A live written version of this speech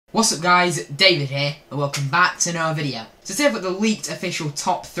What's up guys, David here, and welcome back to another video. So today I've got the leaked official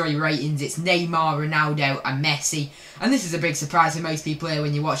top 3 ratings. It's Neymar, Ronaldo and Messi, and this is a big surprise for most people here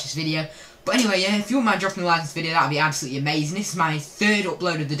when you watch this video. But anyway, if you wouldn't mind dropping a like on this video, that would be absolutely amazing. This is my 3rd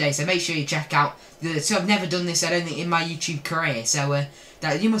upload of the day, so make sure you check out so I've never done this, I don't think, in my YouTube career, so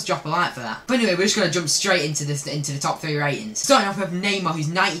you must drop a like for that. But anyway, we're just going to jump straight into the top 3 ratings. Starting off with Neymar, who's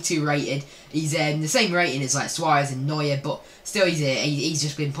 92 rated. He's the same rating as like Suarez and Neuer, but still he's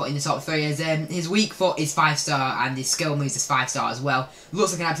just been put in the top 3 as his weak foot is 5-star and his skill moves is 5-star as well.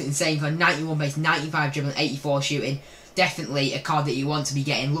 Looks like an absolute insane for 91 pace, 95 dribbling, 84 shooting. Definitely a card that you want to be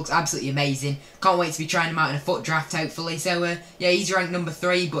getting. Looks absolutely amazing. Can't wait to be trying him out in a foot draft, hopefully. So yeah, he's ranked number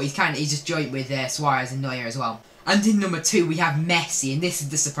 3, but he's just joint with Suarez and Neuer as well. And in number 2 we have Messi, and this is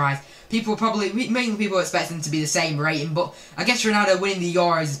the surprise. Mainly people expect them to be the same rating, but I guess Ronaldo winning the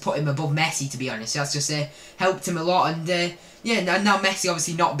Euros has put him above Messi, to be honest. That's just helped him a lot, and yeah, now Messi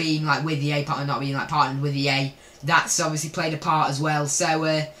obviously not being like with EA, not being like partnered with EA, that's obviously played a part as well. So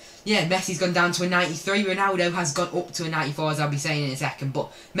yeah, Messi's gone down to a 93, Ronaldo has gone up to a 94, as I'll be saying in a second,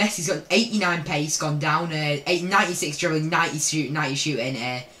 but Messi's got 89 pace, gone down, 96 dribbling, 90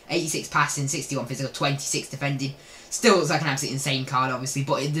 shooting, 86 passing, 61 physical, 26 defending. Still looks like an absolutely insane card, obviously,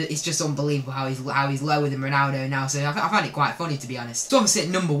 but it's just unbelievable how he's lower than Ronaldo now, so I find it quite funny, to be honest. So obviously at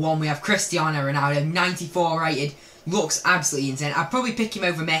number 1 we have Cristiano Ronaldo, 94 rated, looks absolutely insane. I'd probably pick him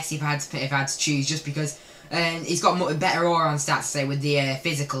over Messi if I had to choose, just because he's got much better aura on stats, say, with the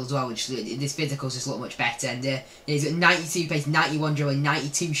physical as well, which this physicals just look much better. And he's got 92 pace, 91 dribbling,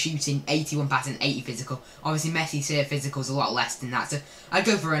 92 shooting, 81 passing, 80 physical. Obviously, Messi's physical's a lot less than that, so I'd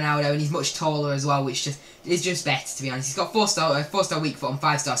go for Ronaldo, and he's much taller as well, which is just better, to be honest. He's got 4-star weak foot and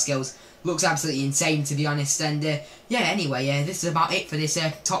 5-star skills. Looks absolutely insane, to be honest. And yeah, anyway, this is about it for this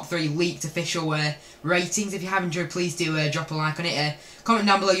top 3 leaked official ratings. If you have enjoyed, please do drop a like on it. Comment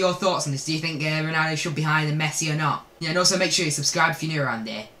down below your thoughts on this. Do you think Ronaldo should be higher than Messi or not? Yeah, and also make sure you subscribe if you're new around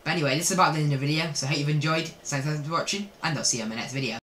here. But anyway, this is about the end of the video, so I hope you've enjoyed. Thanks for watching, and I'll see you on my next video.